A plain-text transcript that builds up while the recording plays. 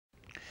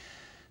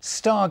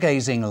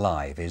Stargazing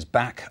Live is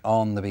back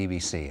on the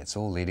BBC. It's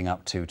all leading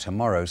up to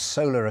tomorrow's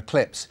solar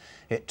eclipse.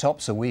 It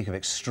tops a week of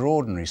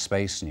extraordinary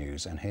space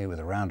news, and here with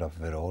a roundup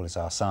of it all is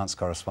our science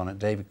correspondent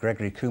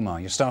Gregory-Kumar.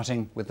 You're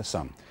starting with the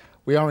sun.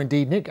 We are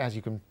indeed, Nick, as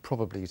you can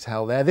probably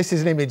tell there. This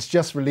is an image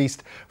just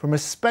released from a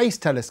space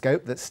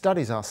telescope that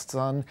studies our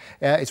sun.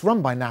 It's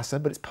run by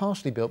NASA, but it's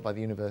partially built by the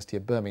University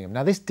of Birmingham.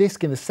 Now, this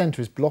disk in the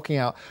centre is blocking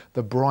out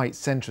the bright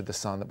centre of the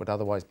sun that would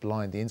otherwise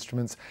blind the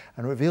instruments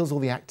and reveals all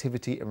the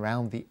activity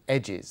around the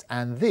edges.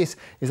 And this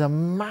is a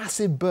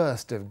massive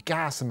burst of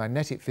gas and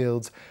magnetic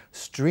fields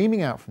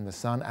streaming out from the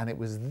sun, and it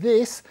was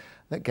this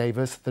that gave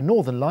us the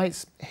northern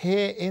lights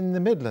here in the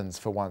Midlands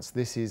for once.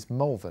 This is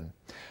Movin.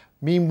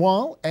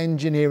 Meanwhile,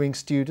 engineering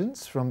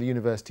students from the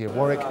University of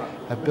Warwick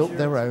have built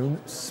their own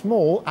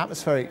small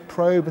atmospheric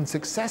probe and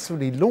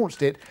successfully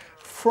launched it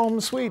from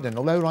Sweden,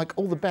 although like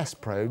all the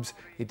best probes,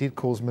 it did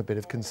cause them a bit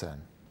of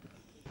concern.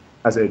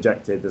 As it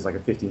ejected, there's like a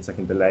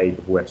 15-second delay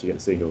before we actually get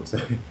the signal, so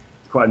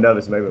it's quite a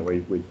nervous moment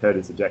where we heard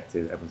it's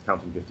ejected, everyone's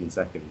counting 15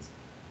 seconds.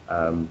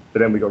 But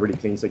then we got a really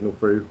clean signal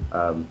through.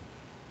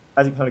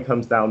 As it kind of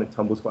comes down, it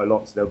tumbles quite a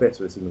lot, so there are bits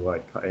where the signal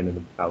like cut in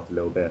and out a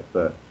little bit,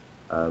 but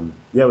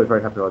yeah, we're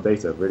very happy with our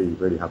data,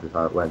 really happy with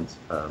how it went.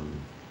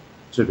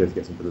 Should be able to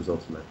get some good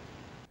results from it.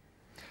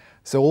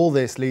 So all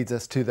this leads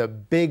us to the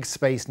big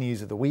space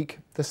news of the week,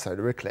 the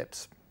solar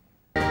eclipse.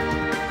 The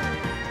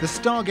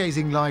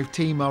Stargazing Live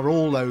team are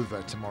all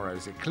over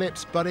tomorrow's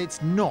eclipse, but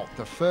it's not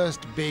the first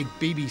big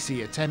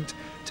BBC attempt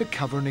to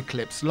cover an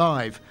eclipse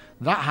live.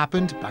 That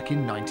happened back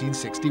in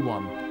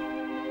 1961.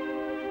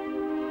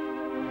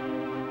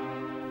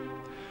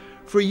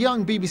 For a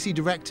young BBC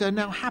director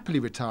now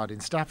happily retired in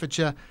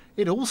Staffordshire,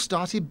 it all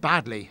started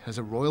badly as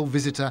a royal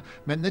visitor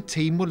meant the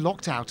team were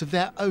locked out of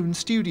their own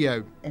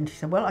studio. And she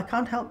said, well, I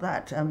can't help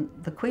that.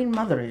 The Queen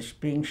Mother is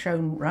being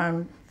shown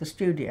round the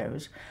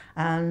studios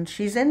and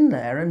she's in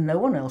there and no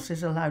one else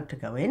is allowed to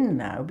go in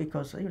now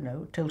because, you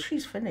know, till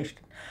she's finished.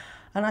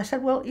 And I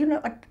said, well, you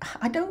know,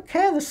 I don't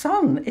care. The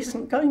sun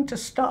isn't going to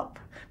stop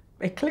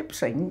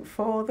eclipsing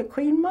for the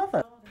Queen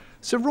Mother.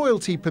 So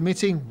royalty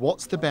permitting,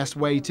 what's the best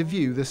way to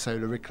view the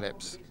solar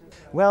eclipse?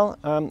 Well,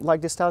 like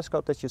this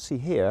telescope that you see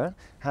here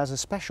has a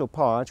special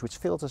part which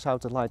filters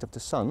out the light of the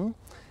sun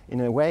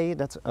in a way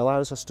that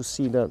allows us to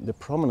see the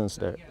prominence,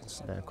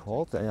 it's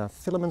called. They are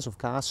filaments of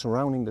gas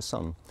surrounding the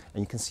sun,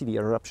 and you can see the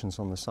eruptions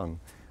on the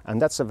sun.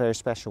 And that's a very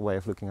special way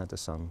of looking at the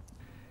sun.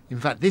 In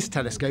fact, this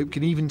telescope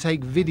can even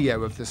take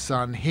video of the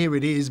sun. Here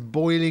it is,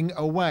 boiling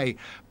away.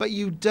 But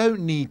you don't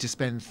need to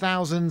spend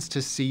thousands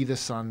to see the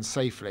sun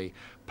safely.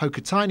 Poke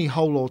a tiny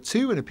hole or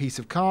two in a piece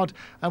of card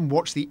and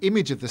watch the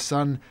image of the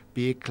sun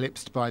be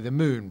eclipsed by the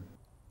moon.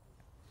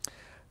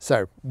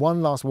 So,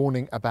 one last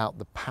warning about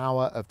the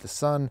power of the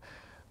sun.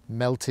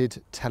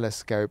 Melted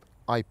telescope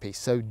eyepiece.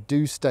 So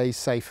do stay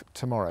safe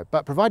tomorrow.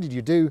 But provided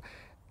you do,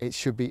 it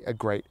should be a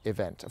great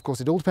event. Of course,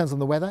 it all depends on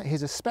the weather.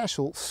 Here's a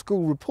special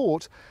school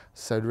report,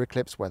 solar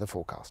eclipse weather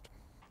forecast.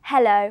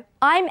 Hello,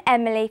 I'm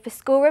Emily for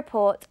School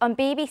Report on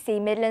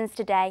BBC Midlands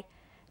today.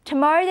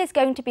 Tomorrow there's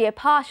going to be a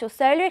partial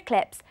solar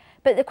eclipse,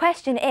 but the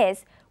question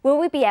is, will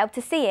we be able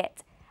to see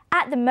it?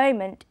 At the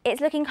moment,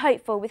 it's looking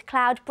hopeful with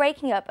cloud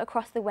breaking up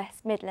across the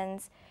West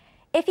Midlands.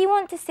 If you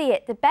want to see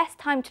it, the best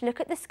time to look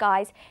at the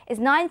skies is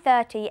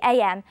 9:30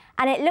 AM,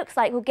 and it looks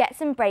like we'll get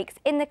some breaks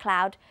in the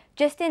cloud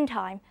just in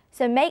time,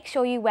 so make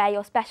sure you wear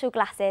your special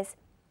glasses.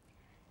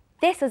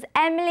 This was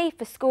Emily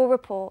for School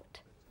Report.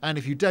 And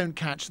if you don't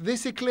catch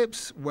this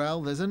eclipse,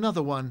 well, there's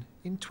another one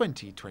in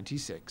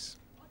 2026.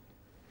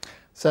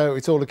 So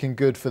it's all looking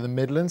good for the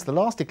Midlands. The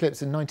last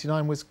eclipse in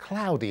 '99 was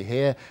cloudy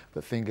here,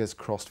 but fingers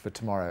crossed for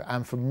tomorrow.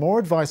 And for more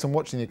advice on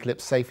watching the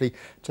eclipse safely,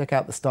 check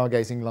out the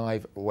Stargazing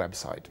Live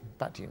website.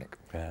 Back to you, Nick.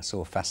 Yeah, it's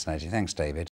all fascinating. Thanks, David.